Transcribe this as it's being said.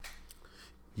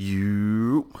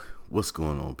You, what's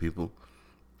going on, people?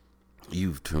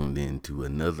 You've tuned in to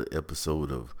another episode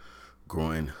of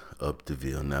Growing Up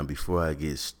Deville. Now, before I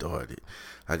get started,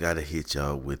 I gotta hit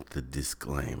y'all with the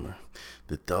disclaimer.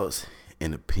 The thoughts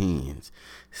and opinions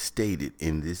stated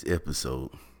in this episode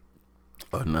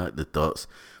are not the thoughts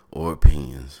or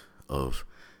opinions of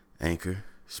Anchor,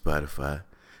 Spotify,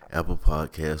 Apple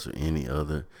Podcasts, or any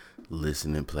other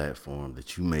listening platform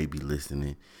that you may be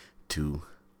listening to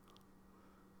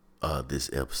this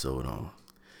episode on.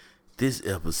 This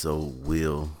episode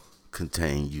will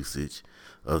contain usage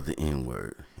of the N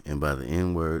word. And by the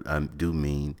N word, I do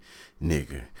mean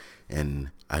nigger.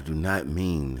 And I do not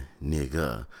mean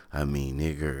nigga. I mean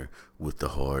nigger with the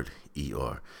hard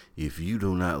ER. If you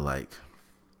do not like,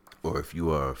 or if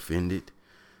you are offended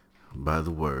by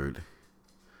the word,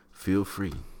 feel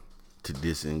free to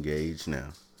disengage now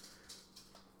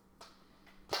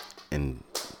and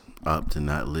opt to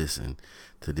not listen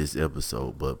to this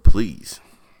episode. But please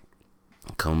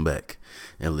come back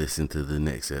and listen to the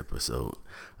next episode.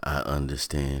 I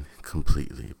understand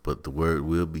completely, but the word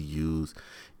will be used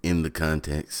in the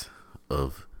context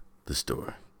of the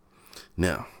story.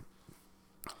 Now,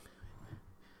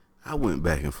 I went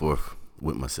back and forth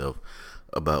with myself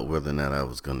about whether or not I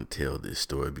was going to tell this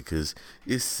story because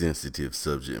it's sensitive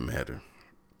subject matter.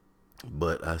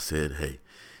 But I said, hey,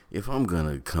 if I'm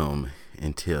going to come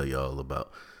and tell y'all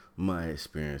about my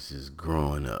experiences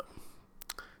growing up,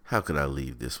 how could I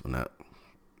leave this one out?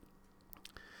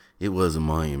 It was a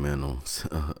monumental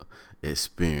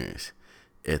experience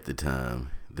at the time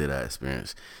that I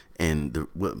experienced. And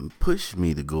what pushed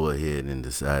me to go ahead and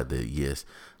decide that, yes,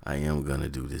 I am going to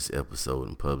do this episode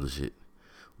and publish it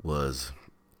was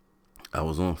I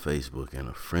was on Facebook and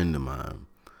a friend of mine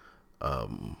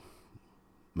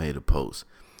made a post.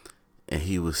 And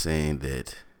he was saying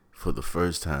that for the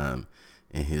first time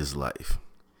in his life,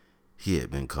 he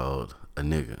had been called a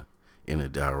nigger in a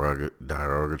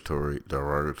derogatory,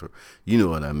 you know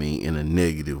what I mean, in a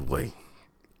negative way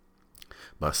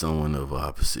by someone of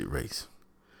opposite race.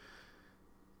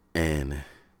 And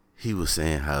he was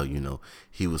saying how,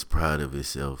 he was proud of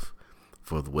himself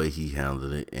for the way he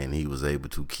handled it, and he was able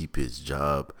to keep his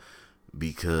job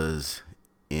because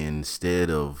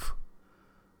instead of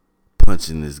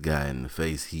punching this guy in the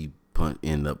face, he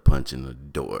ended up punching the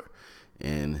door.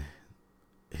 And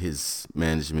his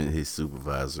management, his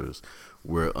supervisors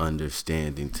were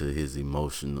understanding to his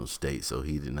emotional state, so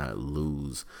he did not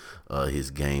lose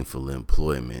his gainful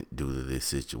employment due to this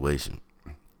situation.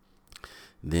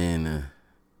 Then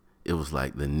it was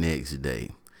like the next day,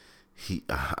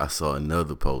 I saw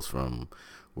another post from him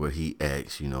where he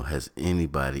asked,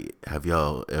 have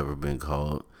y'all ever been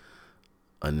called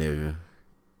a nigger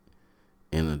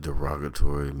in a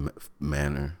derogatory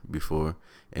manner before?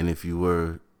 And if you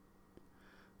were,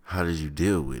 how did you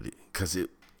deal with it? Because it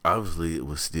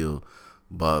was still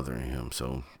bothering him.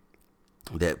 So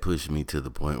that pushed me to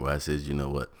the point where I said, you know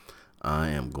what? I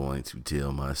am going to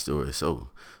tell my story. So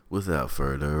without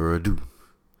further ado,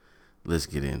 let's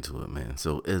get into it, man.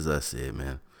 So as I said,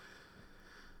 man,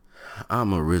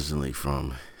 I'm originally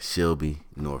from Shelby,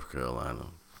 North Carolina,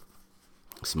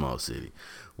 small city.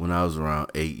 When I was around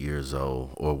 8 years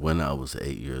old,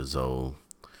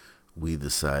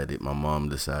 my mom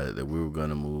decided that we were going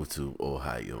to move to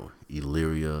Ohio,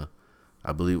 Elyria.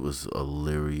 I believe it was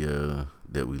Elyria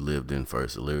that we lived in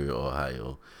first, Elyria,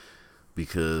 Ohio,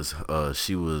 because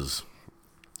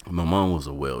my mom was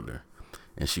a welder,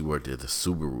 and she worked at the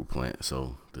Subaru plant.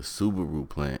 So the Subaru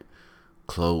plant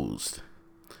closed,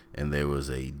 and there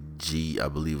was I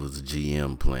believe it was a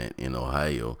GM plant in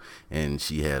Ohio, and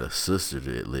she had a sister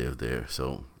that lived there.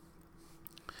 So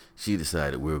she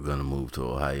decided we were going to move to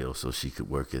Ohio so she could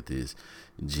work at this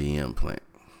GM plant.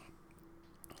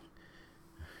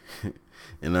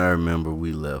 And I remember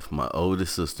we left. My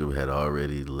oldest sister had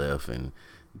already left and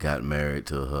got married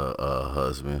to her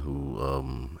husband, who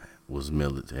had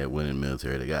went in the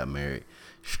military. They got married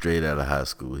straight out of high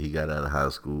school. He got out of high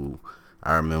school.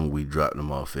 I remember we dropped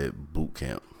him off at boot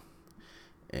camp.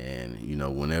 And,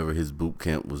 whenever his boot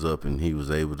camp was up and he was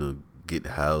able to get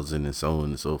housing and so on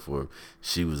and so forth,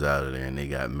 she was out of there, and they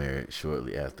got married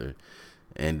shortly after.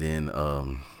 And then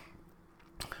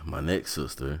my next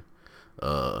sister,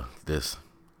 that's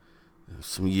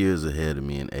some years ahead of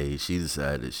me in age, she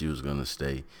decided she was going to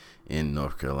stay in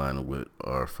North Carolina with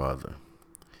our father.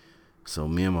 So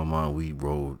me and my mom, we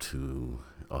rode to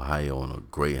Ohio on a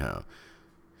Greyhound.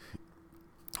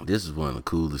 This is one of the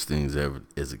coolest things ever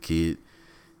as a kid.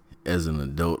 As an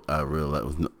adult, I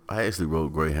realized I actually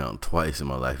rode Greyhound twice in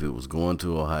my life. It was going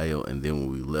to Ohio, and then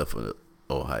when we left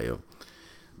Ohio.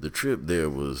 The trip there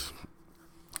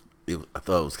I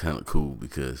thought it was kind of cool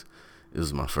because it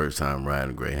was my first time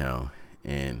riding a Greyhound,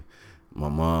 and my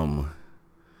mom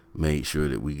made sure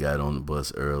that we got on the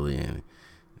bus early, and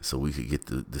so we could get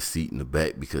the seat in the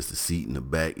back, because the seat in the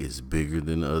back is bigger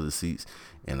than the other seats,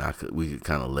 and we could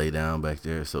kind of lay down back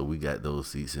there. So we got those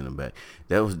seats in the back.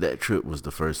 That trip was the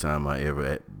first time I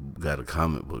ever got a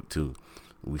comic book too.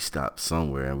 We stopped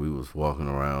somewhere and we was walking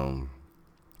around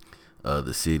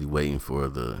the city waiting for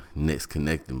the next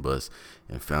connecting bus,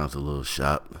 and found a little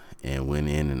shop and went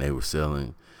in, and they were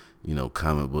selling,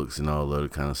 comic books and all other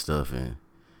kind of stuff. And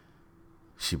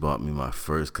she bought me my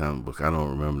first comic book. I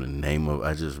don't remember the name of it.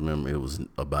 I just remember it was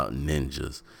about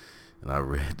ninjas. And I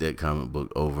read that comic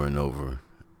book over and over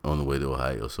on the way to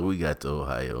Ohio. So we got to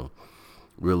Ohio.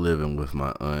 We're living with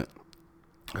my aunt,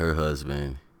 her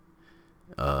husband,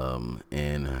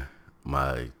 and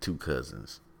my two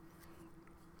cousins.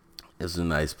 It's a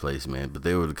nice place, man. But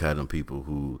they were the kind of people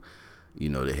who,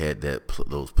 they had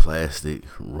those plastic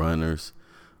runners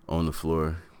on the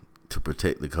floor to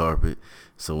protect the carpet.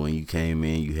 So when you came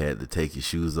in, you had to take your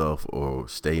shoes off or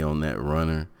stay on that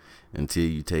runner until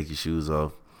you take your shoes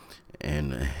off,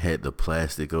 and had the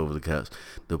plastic over the couch.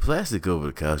 The plastic over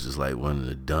the couch is like one of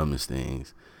the dumbest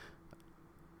things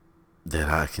that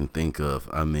I can think of.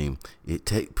 I mean, it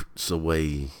takes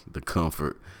away the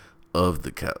comfort of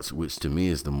the couch, which to me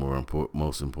is the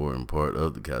most important part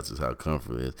of the couch, is how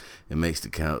comfortable it is. It makes the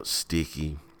couch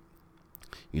sticky.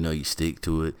 You stick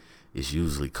to it. It's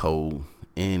usually cold,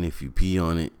 and if you pee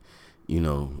on it,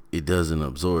 it doesn't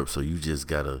absorb. So you just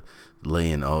gotta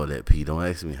lay in all that pee. Don't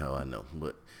ask me how I know,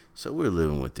 but so we're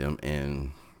living with them,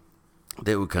 and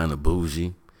they were kind of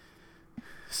bougie.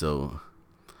 So,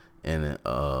 and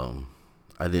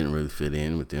I didn't really fit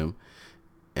in with them.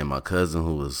 And my cousin,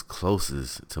 who was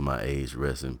closest to my age,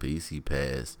 rest in peace, he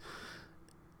passed.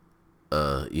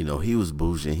 He was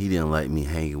bougie, and he didn't like me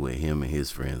hanging with him and his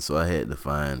friends. So I had to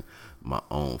find my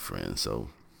own friends. So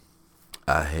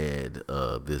I had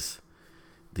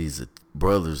these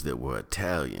brothers that were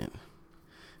Italian,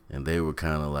 and they were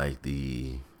kind of like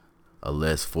a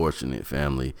less fortunate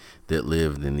family that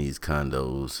lived in these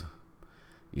condos.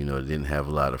 They didn't have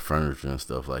a lot of furniture and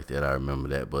stuff like that. I remember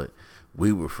that, but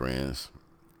we were friends.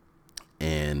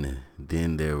 And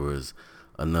then there was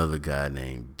another guy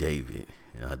named David.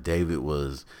 David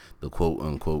was the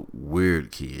quote-unquote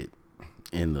weird kid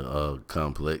in the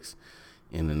complex,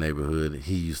 in the neighborhood.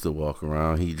 He used to walk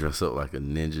around. He dressed up like a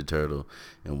Ninja Turtle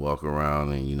and walk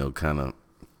around and, kind of,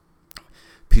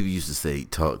 people used to say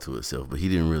talk to himself, but he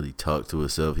didn't really talk to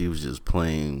himself. He was just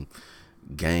playing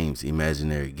games,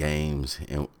 imaginary games,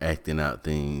 and acting out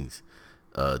things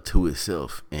to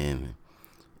himself. And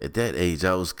at that age,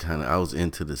 I was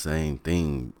into the same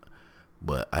thing,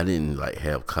 but I didn't like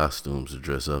have costumes to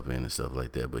dress up in and stuff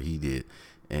like that, but he did.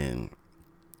 And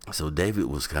so David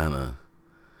was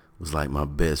like my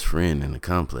best friend in the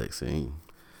complex. And,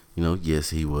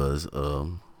 yes, he was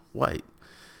white.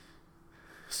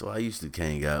 So I used to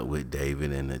hang out with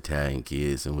David and the Italian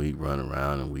kids, and we'd run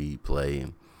around and we'd play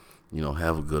and,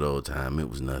 have a good old time. It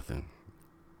was nothing.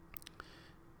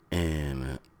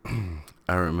 And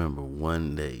I remember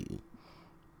one day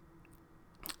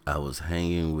I was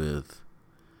hanging with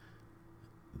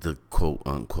the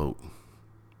quote-unquote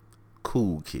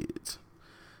cool kids.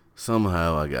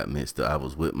 Somehow I got mixed up. I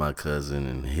was with my cousin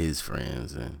and his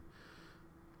friends, and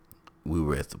we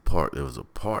were at the park. There was a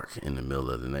park in the middle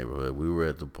of the neighborhood. We were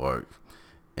at the park,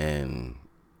 and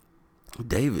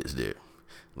David's there.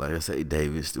 Like I say,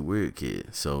 David's the weird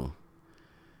kid. So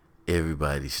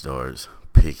everybody starts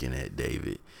picking at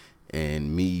David.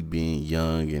 And me being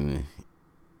young and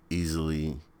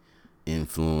easily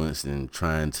influenced and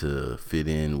trying to fit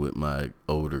in with my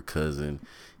older cousin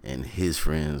and his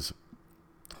friends,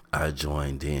 I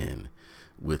joined in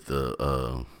with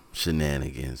the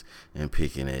shenanigans and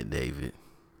picking at David.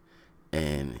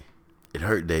 And it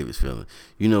hurt David's feelings.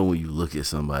 When you look at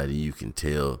somebody, you can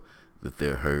tell that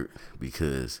they're hurt,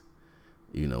 because,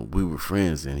 we were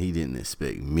friends and he didn't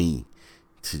expect me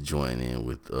to join in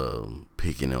with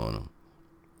picking on him.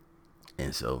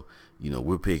 And so,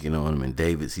 we're picking on him, and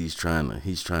David's he's trying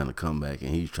to come back, and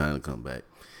he's trying to come back.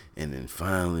 And then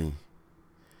finally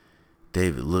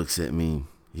David looks at me.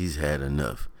 He's had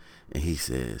enough, and he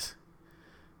says,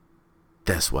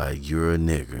 "That's why you're a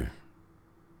nigger."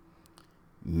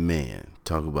 Man,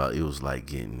 talk about, it was like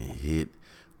getting hit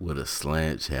with a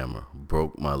sledgehammer.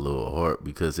 Broke my little heart,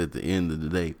 because at the end of the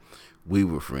day, we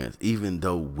were friends. Even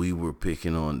though we were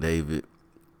picking on David,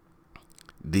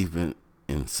 deep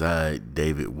inside,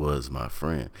 David was my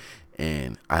friend.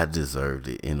 And I deserved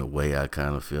it. In a way, I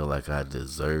kind of feel like I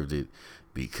deserved it,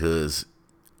 because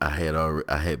I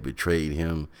had betrayed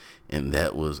him, and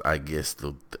that was, I guess,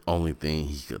 the only thing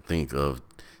he could think of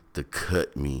to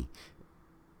cut me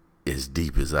as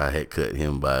deep as I had cut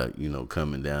him by,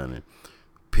 coming down and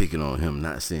picking on him.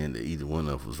 Not saying that either one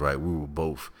of us was right. We were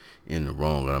both in the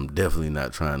wrong, and I'm definitely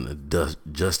not trying to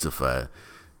justify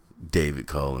David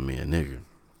calling me a nigger.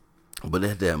 But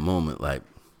at that moment, like,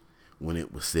 when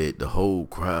it was said, the whole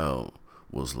crowd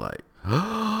was like,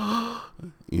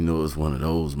 it's one of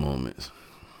those moments.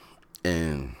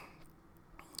 And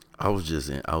I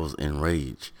was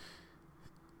enraged.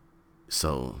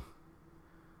 So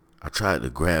I tried to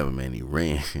grab him, and he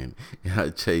ran, and I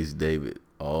chased David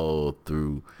all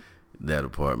through that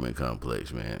apartment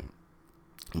complex, man.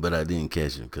 But I didn't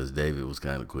catch him because David was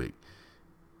kind of quick.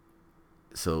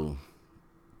 So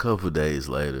a couple days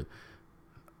later,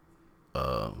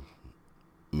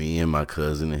 me and my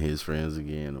cousin and his friends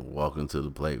again are walking to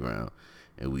the playground,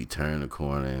 and we turn the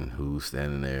corner, and who's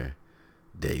standing there?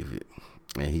 David.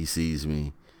 And he sees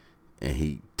me, and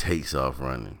he takes off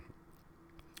running.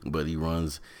 But he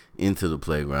runs into the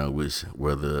playground, which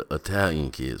where the Italian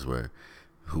kids were,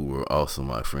 who were also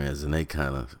my friends, and they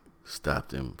kind of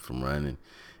stopped him from running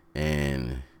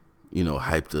and,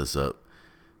 hyped us up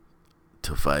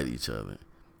to fight each other.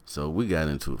 So we got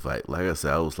into a fight. Like I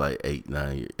said, I was like 8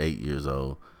 years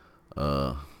old.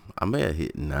 I may have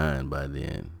hit 9 by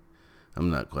then. I'm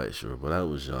not quite sure, but I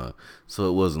was young. So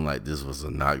it wasn't like this was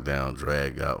a knockdown,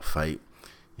 drag out fight.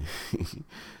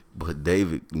 But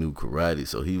David knew karate,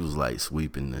 so he was like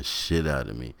sweeping the shit out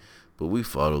of me. But we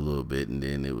fought a little bit, and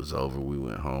then it was over. We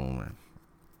went home,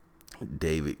 and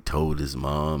David told his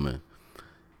mom, and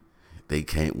they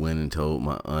went and told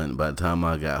my aunt. By the time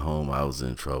I got home, I was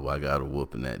in trouble. I got a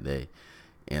whooping that day,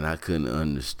 and I couldn't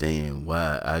understand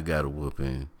why I got a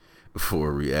whooping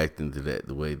for reacting to that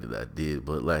the way that I did.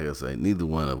 But like I say, neither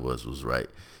one of us was right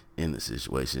in the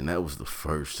situation. That was the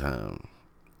first time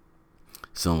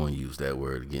someone used that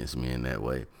word against me in that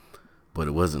way. But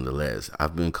it wasn't the last.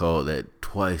 I've been called that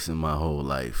twice in my whole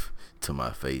life to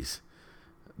my face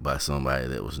by somebody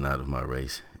that was not of my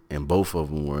race. And both of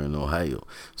them were in Ohio.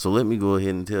 So let me go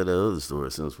ahead and tell that other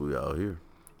story since we all here.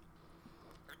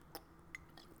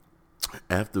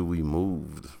 After we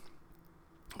moved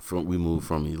from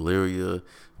Elyria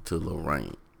to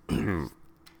Lorraine.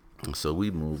 So we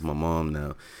moved. My mom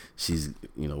now, she's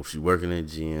working at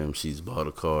GM. She's bought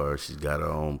a car. She's got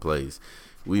her own place.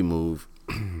 We moved.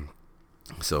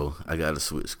 So I got to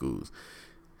switch schools.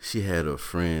 She had a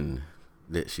friend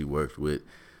that she worked with,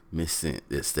 Miss Cent,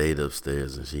 that stayed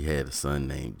upstairs, and she had a son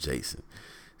named Jason.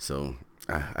 So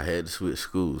I had to switch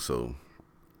schools. So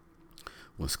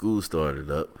when school started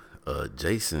up,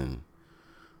 Jason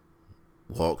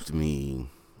walked me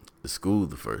to school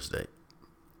the first day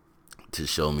to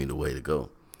show me the way to go.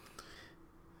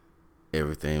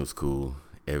 Everything was cool.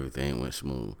 Everything went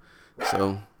smooth.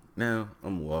 So now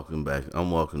I'm walking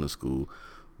to school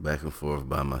back and forth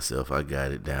by myself. I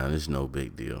got it down. It's no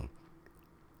big deal.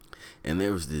 And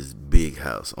there was this big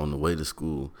house on the way to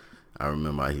school. I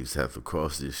remember I used to have to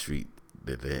cross this street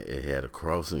that it had a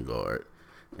crossing guard.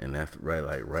 And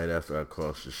right after I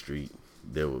crossed the street,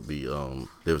 there was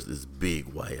this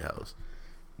big white house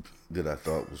that I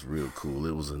thought was real cool.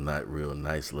 It was a real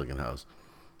nice looking house.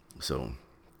 So,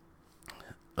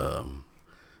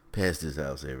 past this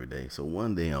house every day. So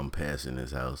one day I'm passing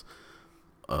this house,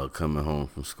 coming home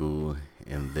from school,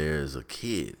 and there's a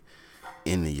kid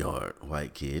in the yard,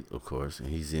 white kid, of course, and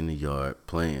he's in the yard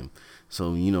playing.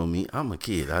 So, me, I'm a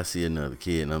kid. I see another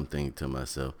kid, and I'm thinking to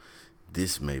myself,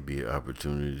 this may be an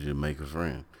opportunity to make a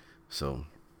friend. So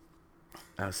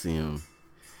I see him,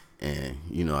 and,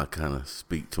 I kind of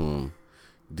speak to him,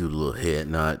 do the little head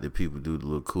nod that people do, the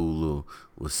little cool little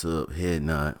what's up head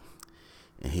nod.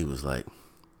 And he was like,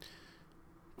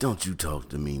 "Don't you talk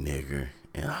to me, nigger."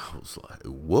 And I was like,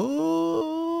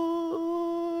 what?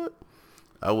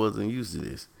 I wasn't used to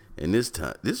this. And this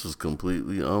time, this was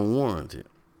completely unwarranted.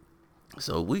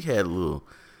 So we had a little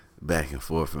back and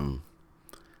forth, and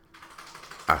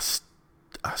I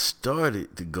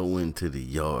started to go into the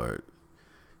yard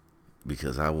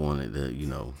because I wanted to,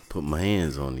 put my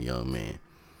hands on the young man.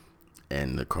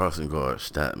 And the crossing guard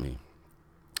stopped me.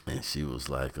 And she was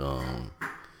like,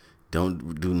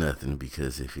 don't do nothing,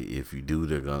 because if you do,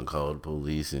 they're going to call the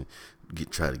police and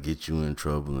try to get you in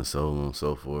trouble and so on and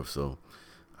so forth. So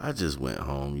I just went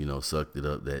home, sucked it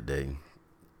up that day.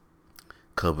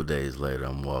 Couple days later,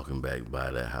 I'm walking back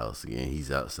by that house again. He's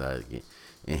outside again.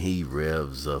 And he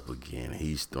revs up again.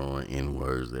 He's throwing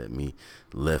N-words at me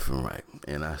left and right.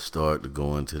 And I start to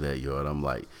go into that yard. I'm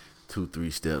like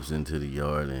 2-3 steps into the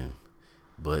yard, and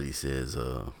Buddy says,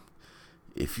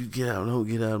 if you don't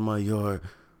get out of my yard,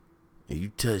 and you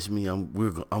touch me, I'm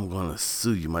gonna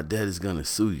sue you. My daddy's gonna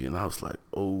sue you. And I was like,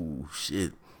 oh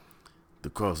shit, the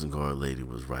crossing guard lady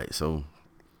was right. So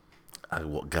I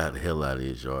got the hell out of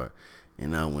his yard,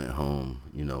 and I went home.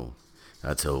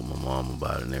 I told my mom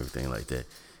about it and everything like that.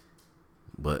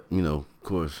 But of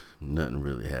course, nothing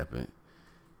really happened.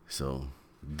 So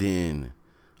then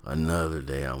another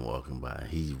day I'm walking by,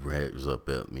 he rags up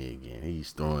at me again.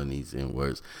 He's throwing these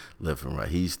N-words left and right.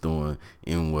 He's throwing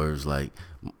N-words like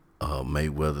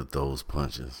Mayweather throws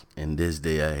punches. And this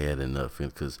day I had enough,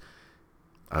 because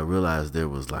I realized there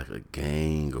was like a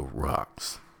gang of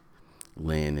rocks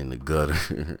laying in the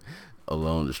gutter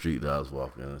along the street that I was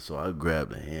walking in. So I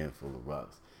grabbed a handful of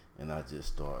rocks and I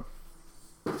just started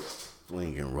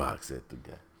flinging rocks at the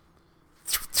guy.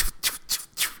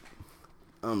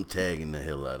 I'm tagging the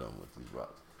hell out of him with these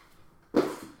rocks.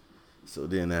 So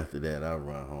then after that, I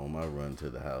run home. I run to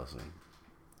the house and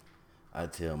I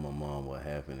tell my mom what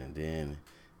happened. And then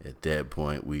at that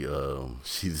point,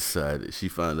 she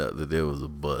found out that there was a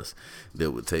bus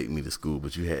that would take me to school,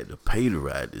 but you had to pay to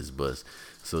ride this bus.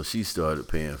 So she started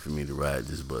paying for me to ride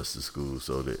this bus to school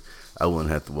so that I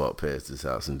wouldn't have to walk past this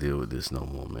house and deal with this no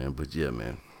more, man. But yeah,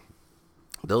 man,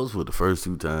 those were the first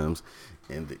 2 times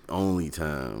and the only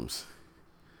times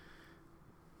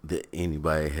that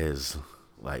anybody has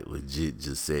like legit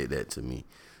just said that to me,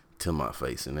 to my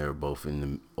face. And they're both in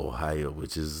the Ohio,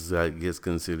 which is, I guess,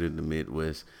 considered the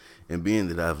Midwest. And being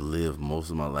that I've lived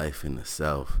most of my life in the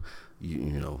South,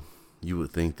 you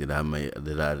would think that I'd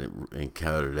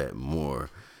encounter that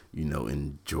more,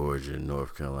 in Georgia and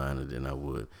North Carolina than I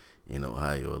would in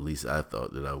Ohio. At least I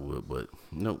thought that I would, but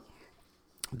nope.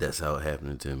 That's how it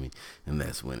happened to me, and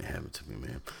that's when it happened to me,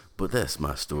 man. But that's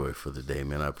my story for the day,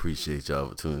 man. I appreciate y'all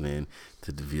for tuning in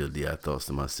to the VLD Thoughts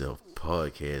to Myself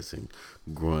podcast and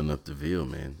growing up DeVille,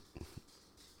 man.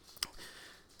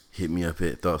 Hit me up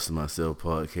at thoughts to myself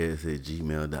podcast at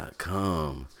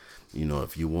gmail.com.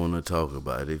 If you want to talk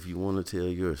about it, if you want to tell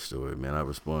your story, man, I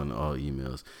respond to all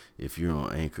emails. If you're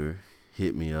on Anchor,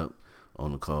 hit me up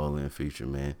on the call-in feature,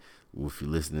 man. If you're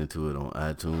listening to it on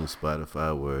iTunes,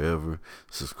 Spotify, wherever,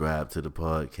 subscribe to the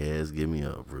podcast. Give me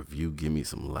a review. Give me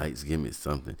some likes. Give me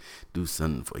something. Do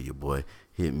something for your boy.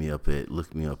 Look me up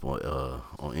on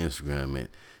Instagram at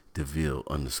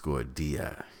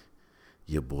DeVille_DI.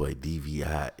 Your boy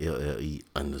DVILLE_DI.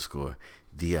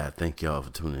 Thank y'all for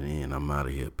tuning in. I'm out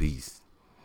of here. Peace.